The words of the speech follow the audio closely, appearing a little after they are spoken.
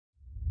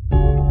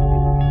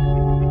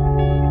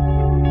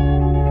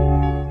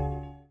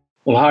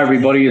Well, hi,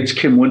 everybody. It's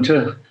Kim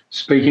Winter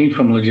speaking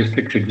from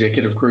Logistics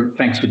Executive Group.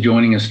 Thanks for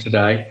joining us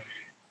today.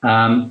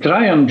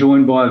 Today, I'm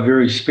joined by a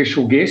very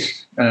special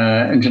guest,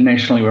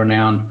 internationally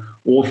renowned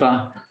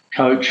author,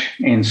 coach,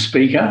 and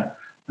speaker,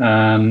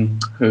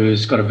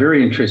 who's got a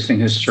very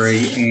interesting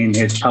history and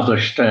has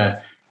published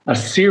a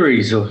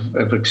series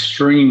of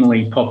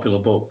extremely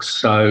popular books.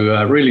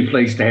 So, really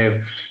pleased to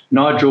have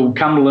Nigel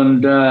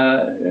Cumberland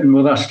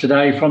with us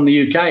today from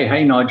the UK.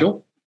 Hey,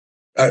 Nigel.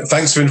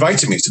 Thanks for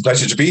inviting me. It's a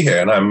pleasure to be here,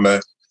 and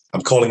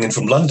I'm calling in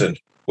from London,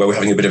 where we're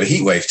having a bit of a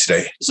heat wave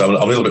today. So I'm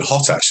a little bit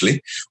hot,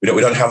 actually. We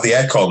don't have the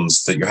air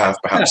cons that you have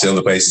perhaps in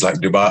other places like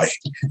Dubai.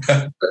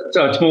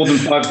 So it's more than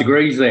 5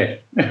 degrees there.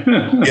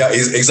 Yeah,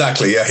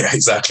 exactly. Yeah,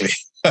 exactly.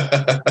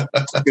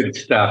 Good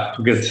stuff.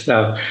 Good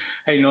stuff.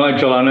 Hey,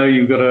 Nigel, I know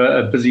you've got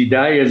a busy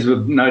day, as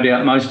no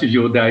doubt most of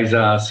your days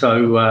are. So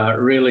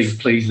really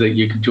pleased that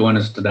you could join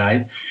us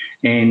today.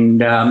 And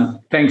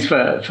thanks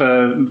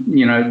for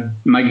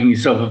making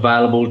yourself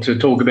available to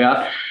talk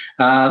about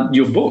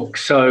your book.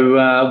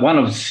 So one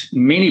of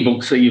many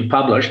books that you've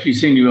published. You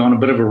seem to be on a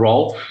bit of a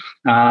roll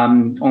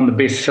on the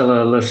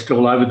bestseller list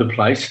all over the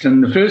place.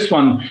 And the first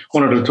one I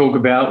wanted to talk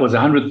about was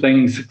 100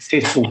 Things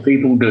Successful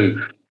People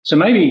Do. So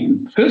maybe,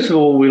 first of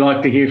all, we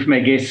like to hear from our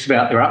guests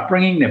about their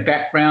upbringing, their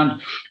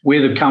background,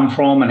 where they've come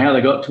from and how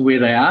they got to where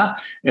they are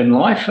in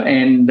life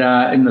and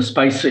in the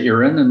space that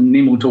you're in. And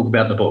then we'll talk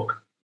about the book.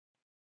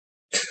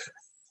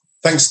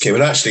 Thanks, Kim.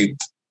 And actually,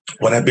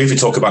 when I briefly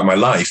talk about my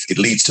life, it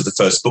leads to the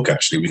first book,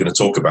 actually, we're going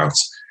to talk about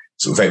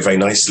so very, very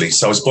nicely.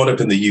 So I was brought up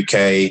in the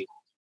UK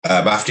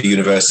after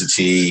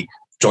university,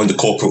 joined the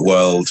corporate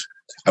world.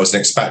 I was an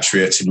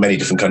expatriate in many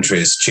different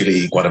countries,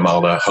 Chile,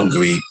 Guatemala,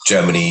 Hungary,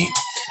 Germany,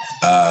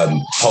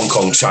 Hong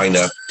Kong,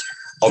 China,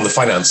 on the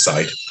finance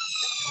side.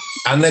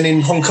 And then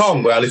in Hong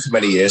Kong, where I lived for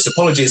many years,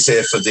 apologies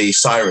here for the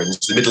sirens,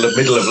 the middle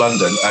of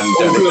London.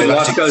 And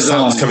life goes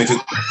on. Coming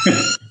through.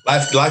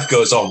 Life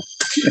goes on.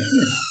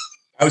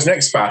 I was an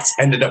expat,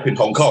 ended up in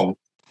Hong Kong,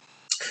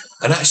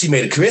 and actually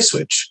made a career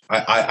switch.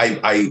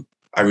 I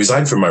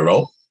resigned from my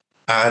role,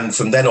 and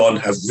from then on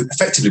have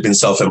effectively been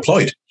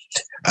self-employed,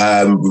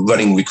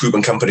 running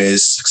recruitment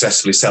companies,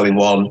 successfully selling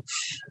one,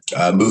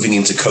 moving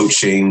into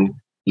coaching,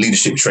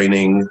 leadership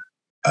training,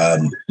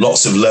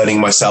 lots of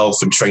learning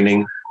myself and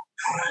training.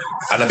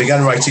 And I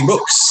began writing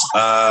books,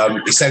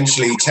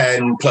 essentially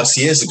 10 plus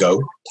years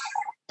ago.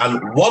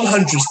 And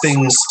 100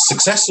 Things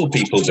Successful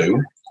People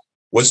Do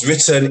was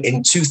written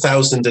in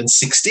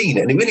 2016.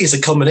 And it really is a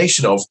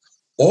culmination of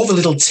all the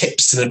little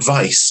tips and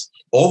advice,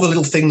 all the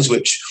little things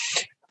which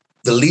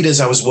the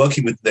leaders I was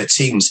working with, their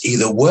teams,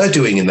 either were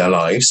doing in their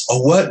lives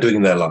or weren't doing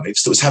in their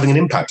lives that was having an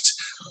impact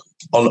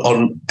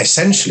on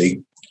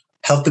essentially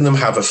helping them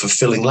have a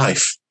fulfilling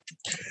life.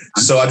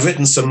 So I'd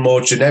written some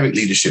more generic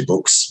leadership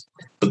books,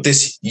 but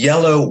this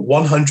yellow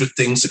 100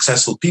 Things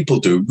Successful People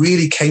Do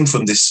really came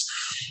from this.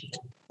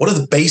 What are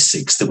the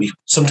basics that we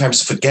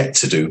sometimes forget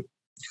to do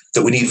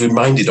that we need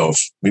reminding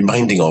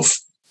of?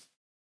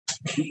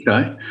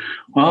 Okay.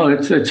 Well,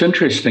 it's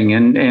interesting.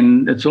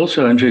 And it's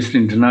also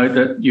interesting to note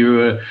that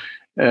you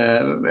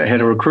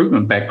had a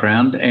recruitment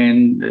background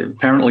and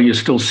apparently you're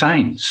still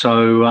sane.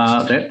 So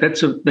that's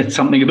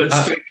something a bit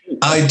special.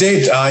 I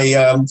did.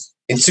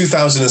 In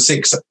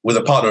 2006, with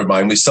a partner of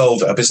mine, we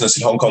sold a business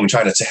in Hong Kong,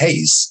 China to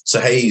Hays.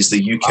 So Hays,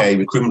 the UK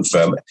recruitment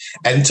firm,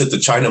 entered the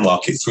China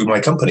market through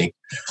my company.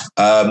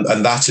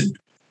 And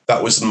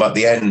that was at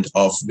the end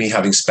of me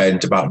having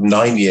spent about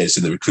 9 years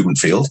in the recruitment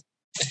field,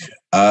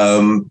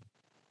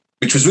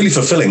 which was really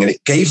fulfilling. And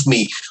it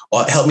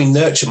helped me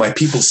nurture my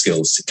people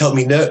skills. It helped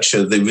me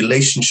nurture the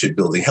relationship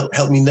building,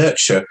 helped me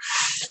nurture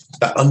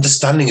that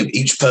understanding of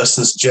each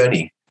person's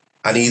journey.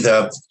 And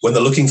either when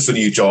they're looking for a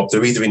new job,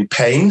 they're either in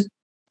pain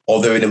or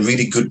they're in a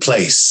really good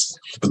place.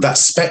 But that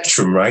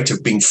spectrum, right,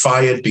 of being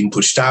fired, being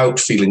pushed out,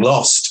 feeling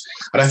lost.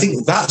 And I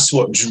think that's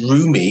what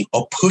drew me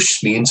or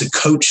pushed me into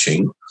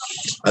coaching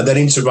and then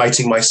into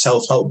writing my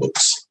self-help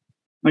books.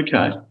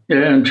 Okay.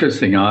 Yeah,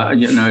 interesting.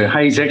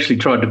 Hays actually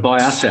tried to buy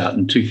us out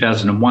in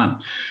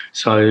 2001.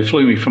 So it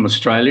flew me from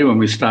Australia when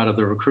we started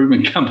the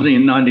recruitment company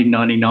in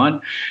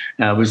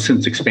 1999. We've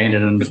since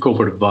expanded into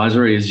corporate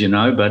advisory, as you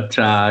know. But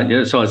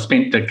so I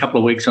spent a couple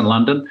of weeks in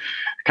London.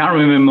 I can't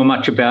remember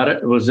much about it.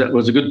 It was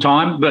a good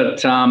time,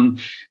 but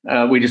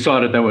we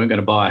decided they weren't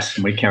going to buy us,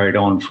 and we carried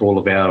on for all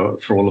of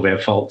our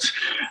faults.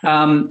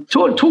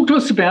 Talk to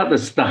us about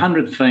this, the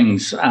 100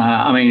 things.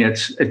 I mean,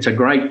 it's a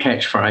great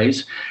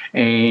catchphrase,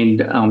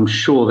 and I'm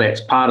sure that's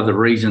part of the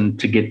reason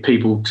to get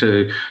people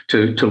to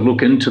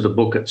look into the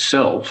book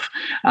itself.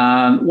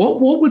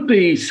 What would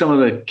be some of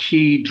the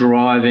key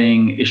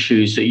driving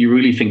issues that you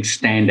really think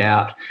stand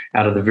out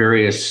of the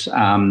various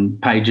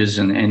pages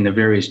and the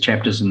various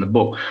chapters in the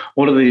book?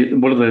 What are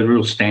the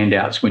real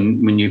standouts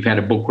when you've had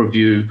a book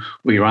review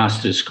where you're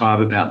asked to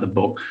describe about the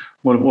book?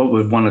 What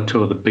would one or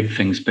two of the big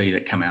things be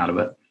that come out of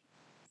it?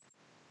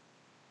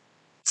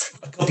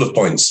 A couple of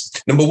points.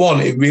 Number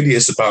one, it really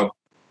is about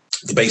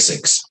the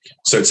basics.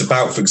 So it's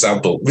about, for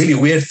example, really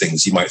weird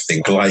things you might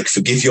think, like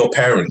forgive your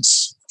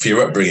parents for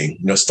your upbringing.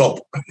 Stop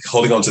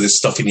holding on to this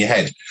stuff in your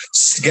head.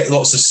 Get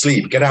lots of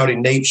sleep. Get out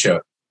in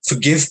nature.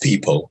 Forgive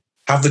people.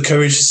 Have the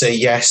courage to say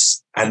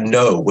yes and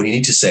no when you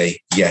need to say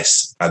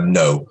yes and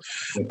no.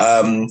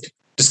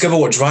 Discover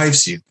what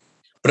drives you.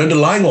 But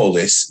underlying all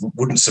this,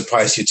 wouldn't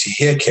surprise you to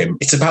hear, Kim,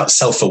 it's about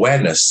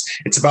self-awareness.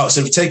 It's about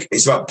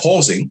it's about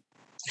pausing,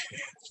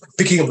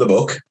 picking up the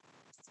book,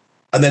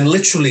 and then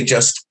literally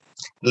just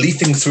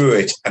leafing through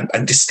it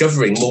and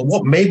discovering, well,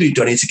 what maybe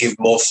do I need to give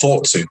more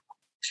thought to?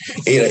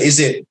 Is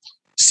it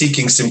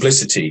seeking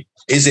simplicity?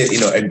 Is it,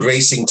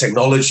 embracing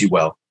technology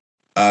well?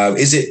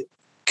 Is it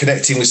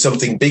connecting with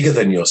something bigger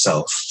than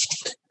yourself?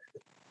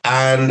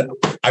 And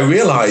I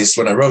realized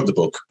when I wrote the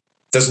book,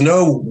 there's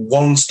no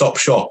one-stop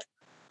shop.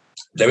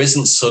 There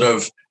isn't sort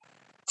of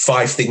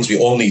 5 things we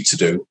all need to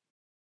do.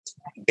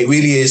 It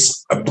really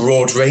is a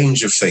broad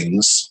range of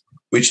things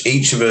which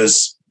each of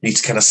us need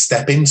to kind of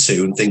step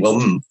into and think,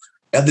 well,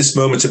 at this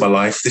moment in my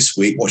life, this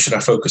week, what should I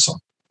focus on?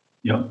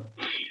 Yeah.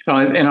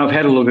 And I've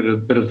had a look at a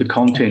bit of the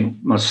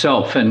content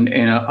myself. And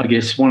I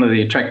guess one of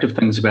the attractive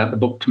things about the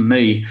book to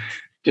me,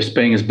 just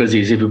being as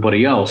busy as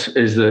everybody else,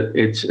 is that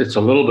it's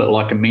a little bit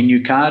like a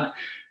menu card.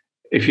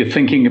 If you're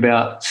thinking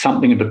about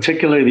something in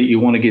particular that you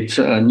want to get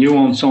a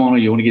nuance on, or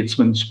you want to get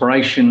some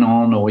inspiration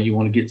on, or you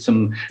want to get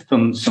some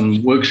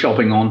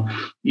workshopping on,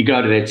 you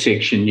go to that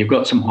section. You've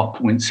got some hot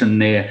points in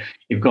there.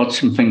 You've got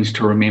some things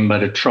to remember,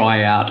 to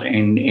try out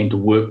and to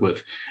work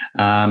with.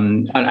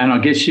 And I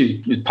guess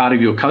part of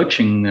your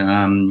coaching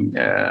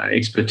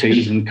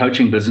expertise and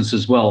coaching business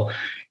as well,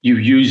 you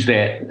use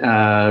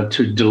that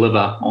to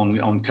deliver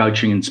on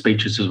coaching and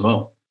speeches as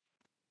well.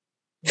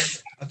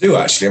 I do,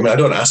 actually. I mean, I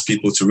don't ask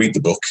people to read the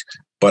book,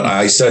 but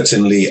I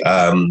certainly,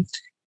 I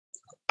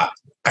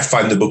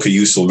find the book a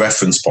useful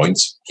reference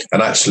point.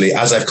 And actually,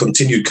 as I've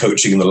continued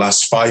coaching in the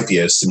last 5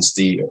 years since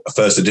the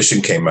first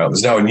edition came out,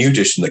 there's now a new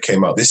edition that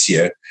came out this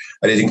year,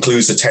 and it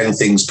includes the 10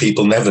 things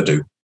people never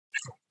do,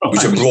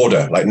 which are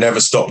broader, like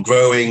never stop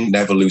growing,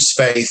 never lose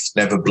faith,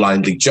 never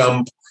blindly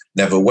jump,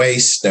 never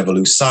waste, never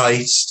lose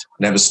sight,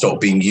 never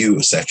stop being you,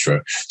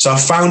 etc. So I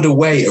found a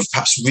way of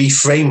perhaps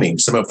reframing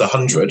some of the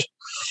 100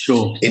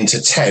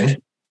 into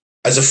 10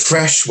 as a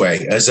fresh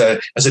way, as a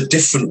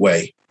different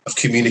way of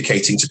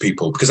communicating to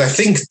people. Because I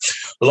think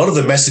a lot of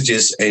the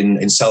messages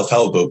in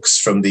self-help books,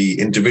 from the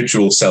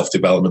individual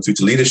self-development through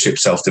to leadership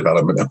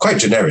self-development, are quite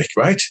generic,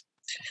 right?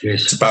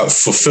 Yes. It's about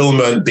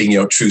fulfillment, being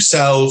your true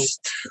self,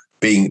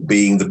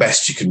 being the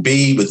best you can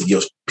be with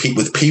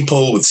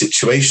people, with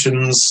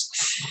situations,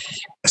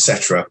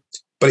 etc.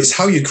 But it's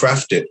how you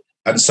craft it.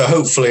 And so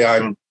hopefully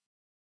I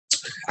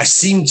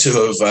seem to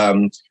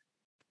have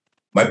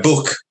my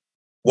book,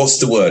 what's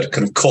the word,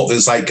 kind of caught the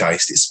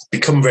zeitgeist. It's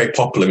become very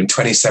popular in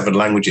 27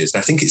 languages. And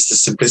I think it's the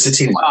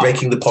simplicity and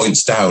breaking the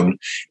points down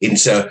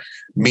into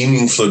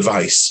meaningful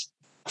advice.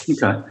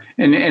 Okay.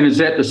 And is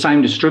that the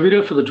same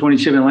distributor for the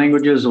 27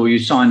 languages, or you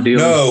signed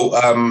deals?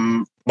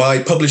 No,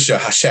 my publisher,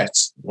 Hachette,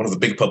 one of the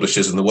big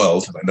publishers in the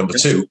world, number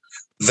 2,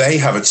 they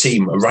have a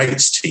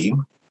rights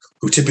team,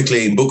 who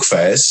typically in book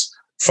fairs,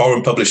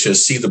 foreign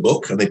publishers see the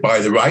book and they buy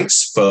the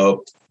rights for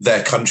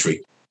their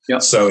country.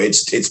 Yep. So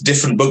it's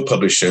different book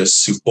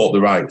publishers who've bought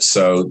the rights.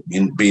 So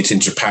be it in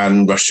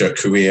Japan, Russia,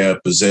 Korea,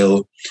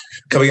 Brazil,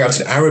 coming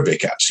out in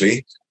Arabic,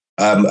 actually.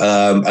 A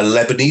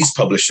Lebanese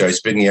publisher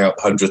is bringing out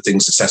 100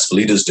 Things Successful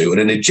Leaders Do,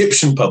 and an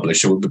Egyptian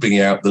publisher will be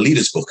bringing out the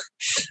Leaders Book,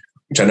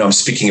 which I know I'm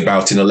speaking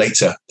about in a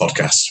later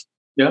podcast.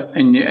 Yeah,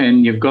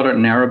 and you've got it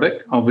in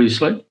Arabic,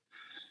 obviously.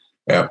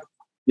 Yeah.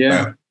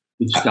 Yeah.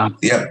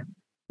 Yeah,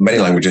 many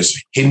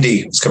languages.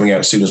 Hindi is coming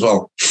out soon as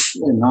well.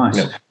 Yeah, nice.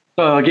 Yeah.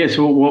 So I guess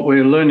what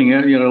we're learning,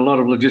 a lot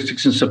of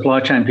logistics and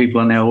supply chain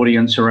people in our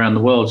audience around the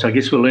world. So I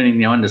guess we're learning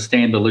to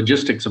understand the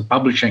logistics of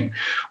publishing,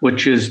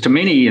 which is, to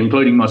many,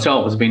 including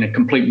myself, has been a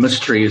complete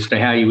mystery as to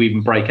how you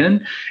even break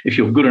in, if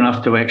you're good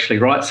enough to actually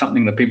write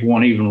something that people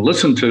want to even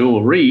listen to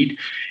or read,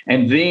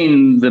 and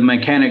then the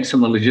mechanics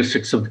and the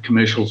logistics of the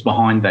commercials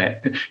behind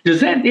that.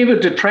 Does that ever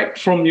detract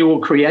from your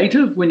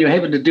creative when you're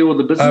having to deal with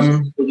the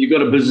business? Or you've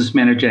got a business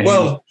manager?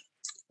 Well,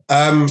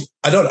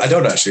 I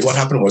don't actually. What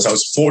happened was I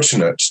was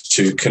fortunate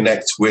to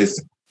connect with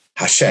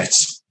Hachette,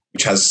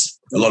 which has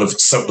a lot of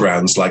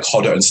sub-brands like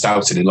Hodder and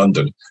Stoughton in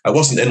London. I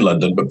wasn't in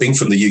London, but being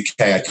from the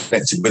UK, I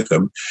connected with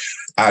them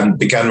and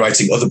began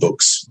writing other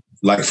books,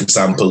 like, for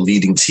example,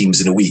 Leading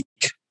Teams in a Week,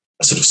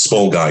 a sort of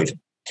small guide.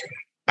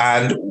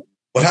 And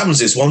what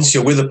happens is, once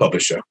you're with a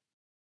publisher,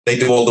 they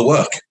do all the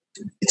work.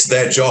 It's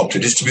their job to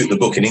distribute the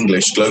book in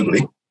English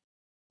globally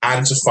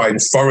and to find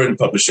foreign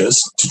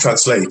publishers to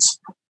translate.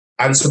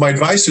 And so my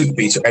advice would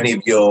be to any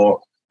of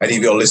your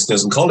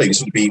listeners and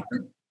colleagues would be,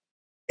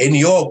 in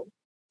your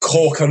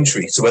core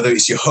country, so whether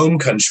it's your home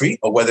country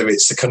or whether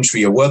it's the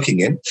country you're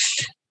working in,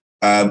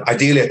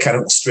 ideally a kind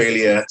of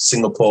Australia,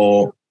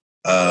 Singapore,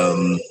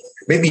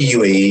 maybe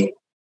UAE,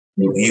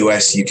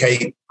 US,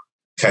 UK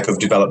type of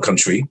developed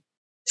country,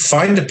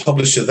 find a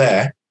publisher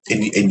there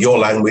in your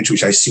language,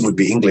 which I assume would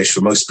be English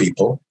for most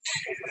people,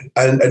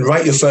 and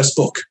write your first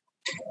book.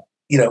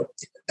 And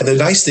the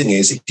nice thing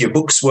is, if your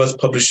book's worth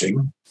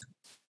publishing,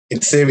 in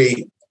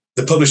theory,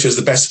 the publisher is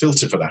the best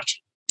filter for that.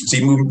 So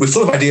we're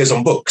full of ideas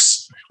on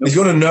books. If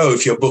you want to know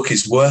if your book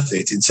is worth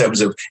it in terms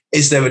of,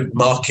 is there a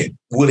market?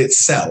 Will it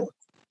sell?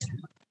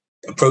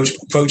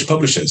 Approach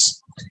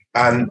publishers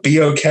and be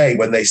okay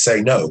when they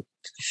say no.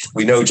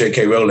 We know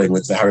J.K. Rowling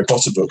with the Harry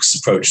Potter books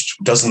approached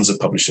dozens of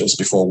publishers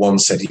before one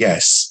said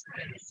yes.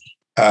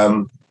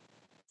 And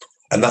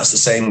that's the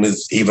same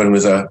even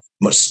with a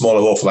much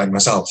smaller author like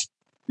myself.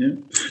 Yeah.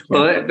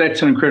 Well,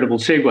 that's an incredible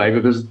segue,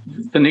 because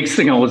the next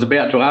thing I was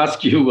about to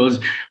ask you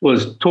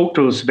was talk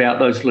to us about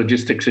those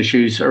logistics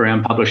issues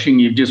around publishing.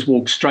 You've just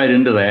walked straight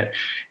into that,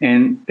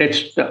 and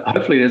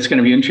hopefully that's going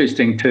to be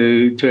interesting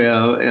to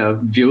our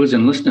viewers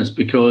and listeners,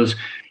 because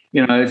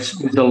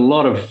there's a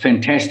lot of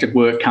fantastic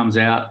work comes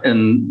out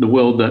in the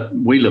world that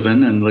we live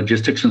in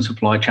logistics and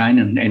supply chain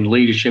and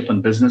leadership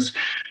and business,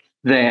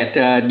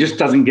 that just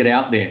doesn't get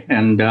out there.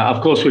 And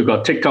of course, we've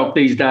got TikTok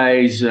these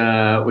days,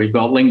 we've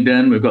got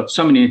LinkedIn, we've got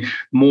so many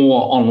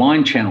more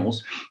online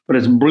channels. But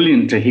it's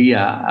brilliant to hear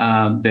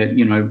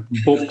that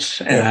books,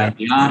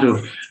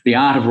 the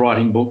art of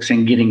writing books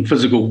and getting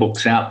physical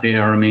books out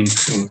there. I mean,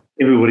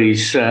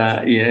 everybody's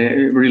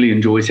really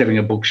enjoys having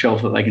a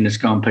bookshelf that they can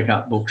just go and pick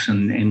up books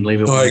and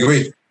leave it. I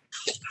agree.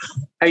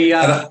 Hey,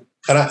 go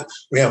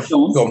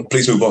on.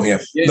 Please move on here.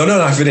 Yeah.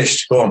 No, I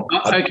finished. Go on.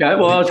 Okay.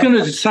 Well, I was going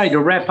to say, to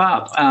wrap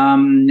up,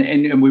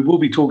 and we will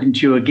be talking to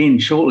you again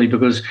shortly,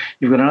 because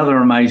you've got another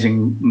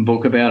amazing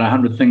book about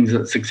 100 things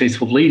that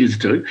successful leaders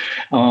do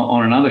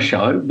on another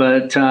show.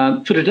 But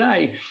for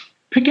today,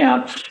 pick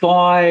out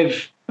 4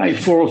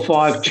 or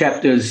 5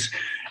 chapters,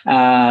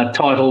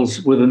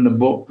 titles within the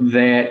book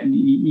that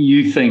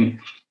you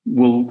think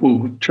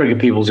will trigger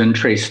people's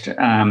interest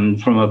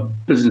from a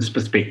business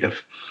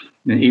perspective.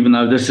 Even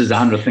though this is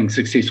 100 things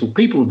successful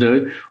people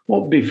do,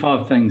 what would be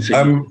 5 things?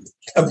 And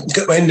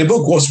the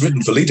book was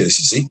written for leaders,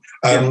 you see.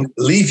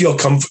 Leave your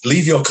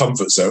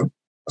comfort zone.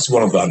 That's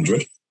one of the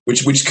 100,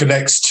 which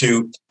connects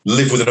to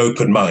live with an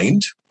open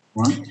mind.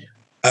 Right.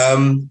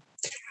 And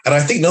I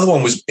think another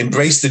one was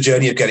embrace the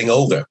journey of getting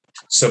older.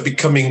 So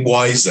becoming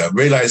wiser,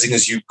 realizing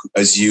as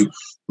you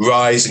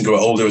rise and grow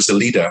older as a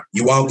leader,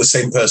 you aren't the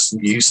same person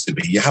you used to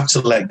be. You have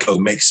to let go,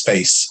 make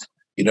space.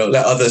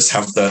 Let others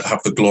have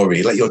the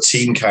glory. Let your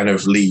team kind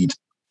of lead.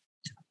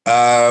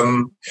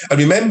 And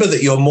remember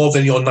that you're more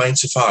than your 9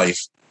 to 5.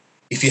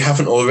 If you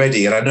haven't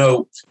already, and I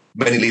know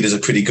many leaders are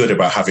pretty good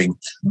about having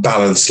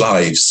balanced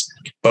lives,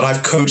 but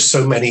I've coached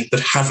so many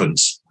that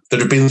haven't, that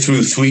have been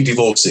through 3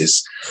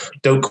 divorces,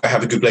 don't quite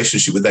have a good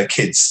relationship with their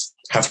kids,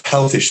 have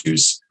health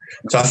issues.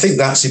 So I think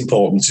that's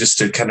important, just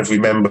to kind of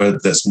remember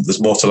there's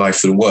more to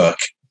life than work.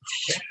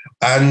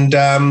 And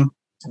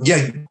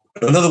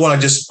another one, I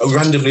just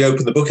randomly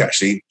opened the book,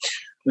 actually.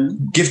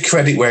 Give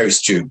credit where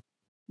it's due.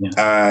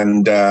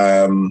 And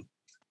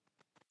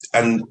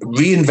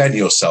reinvent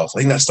yourself. I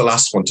think that's the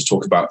last one to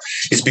talk about,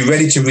 is be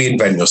ready to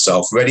reinvent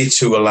yourself, ready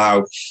to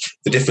allow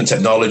the different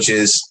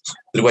technologies,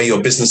 the way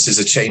your businesses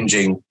are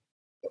changing,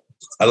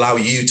 allow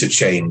you to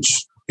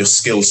change your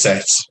skill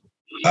set,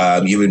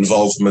 your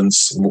involvement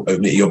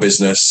in your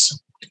business,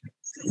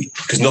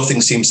 because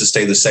nothing seems to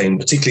stay the same,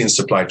 particularly in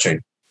supply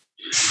chain.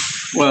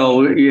 Well,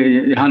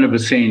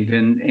 100%.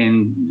 And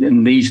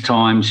in these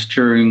times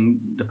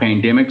during the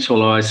pandemics,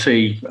 although I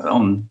see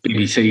on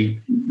BBC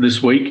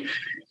this week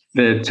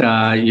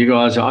that you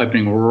guys are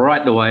opening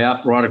right the way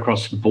up, right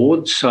across the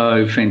board.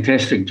 So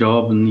fantastic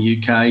job in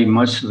the UK.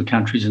 Most of the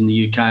countries in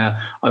the UK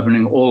are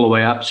opening all the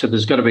way up. So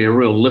there's got to be a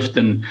real lift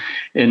in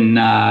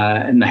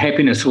the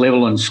happiness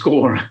level and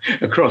score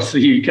across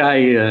the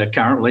UK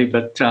currently.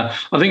 But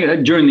I think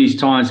that during these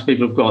times,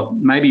 people have got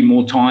maybe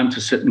more time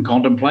to sit and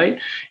contemplate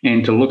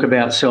and to look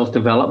about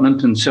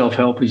self-development and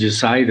self-help. As you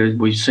say, that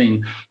we've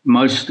seen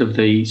most of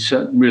the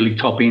really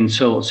top-end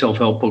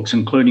self-help books,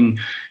 including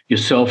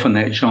yourself in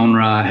that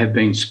genre, have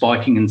been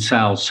spiking in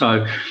sales.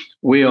 So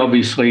we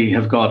obviously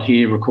have got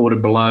here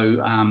recorded below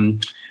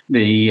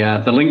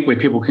the link where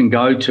people can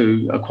go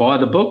to acquire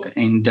the book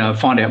and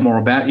find out more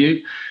about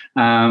you.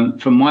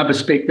 From my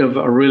perspective,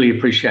 I really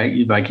appreciate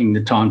you making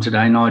the time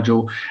today,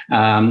 Nigel.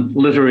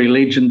 Literary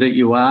legend that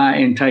you are,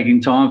 and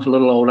taking time for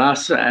little old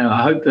us.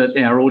 I hope that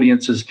our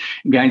audience has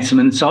gained some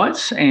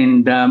insights,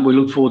 and we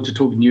look forward to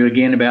talking to you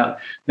again about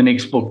the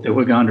next book that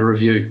we're going to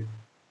review.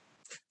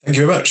 Thank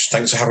you very much.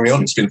 Thanks for having me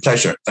on. It's been a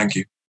pleasure. Thank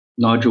you.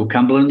 Nigel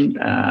Cumberland,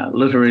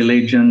 literary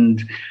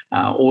legend,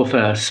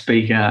 author,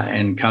 speaker,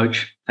 and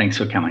coach. Thanks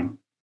for coming.